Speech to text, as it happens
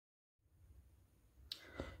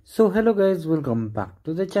So hello guys, welcome back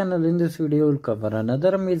to the channel. In this video we'll cover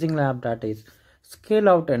another amazing lab, that is scale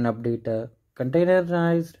out and update a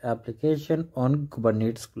containerized application on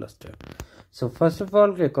Kubernetes cluster. So first of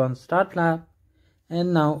all, click on start lab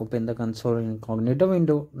and now open the console incognito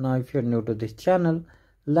window. Now if you're new to this channel,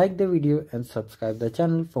 like the video and subscribe the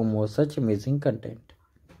channel for more such amazing content.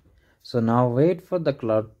 So now wait for the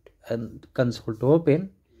cloud and console to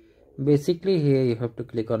open. Basically here you have to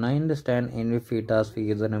click on I understand, and if it asks for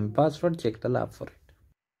username and password, check the lab for it.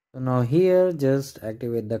 So now here just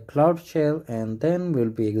activate the cloud shell and then we'll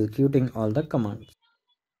be executing all the commands.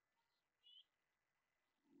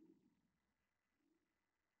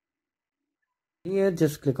 Here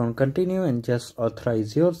just click on continue and just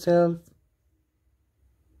authorize yourself.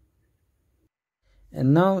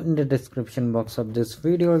 And now in the description box of this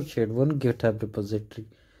video I've shared one GitHub repository,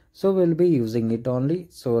 so we'll be using it only.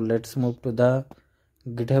 So let's move to the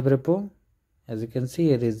GitHub repo. As you can see,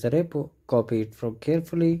 here is the repo. Copy it from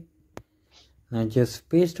carefully. Now just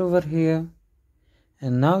paste over here,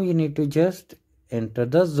 and now you need to just enter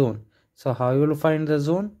the zone. So how you will find the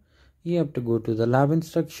zone? You have to go to the lab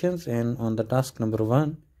instructions, and on the task number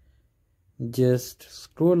 1 just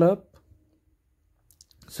scroll up.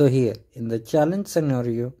 So here in the challenge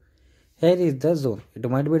scenario, here is the zone. It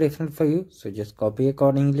might be different for you, so just copy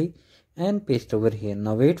accordingly and paste over here.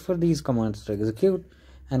 Now wait for these commands to execute,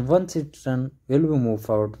 and once it's done, we'll move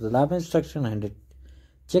forward to the lab instruction and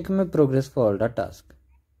check my progress for all the tasks.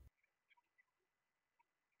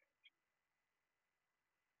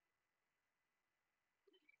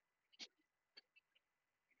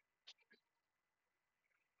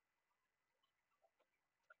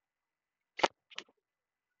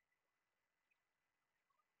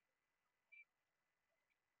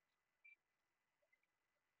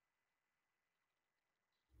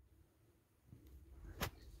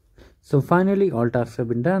 So finally all tasks have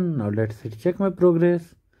been done. Now let's check my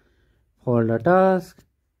progress for all the tasks.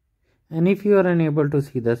 And if you are unable to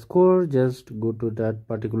see the score, just go to that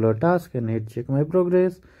particular task and hit check my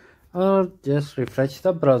progress, or just refresh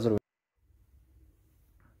the browser.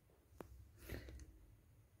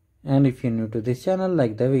 And if you're new to this channel,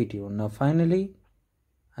 like the video. Now finally,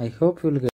 I hope you'll get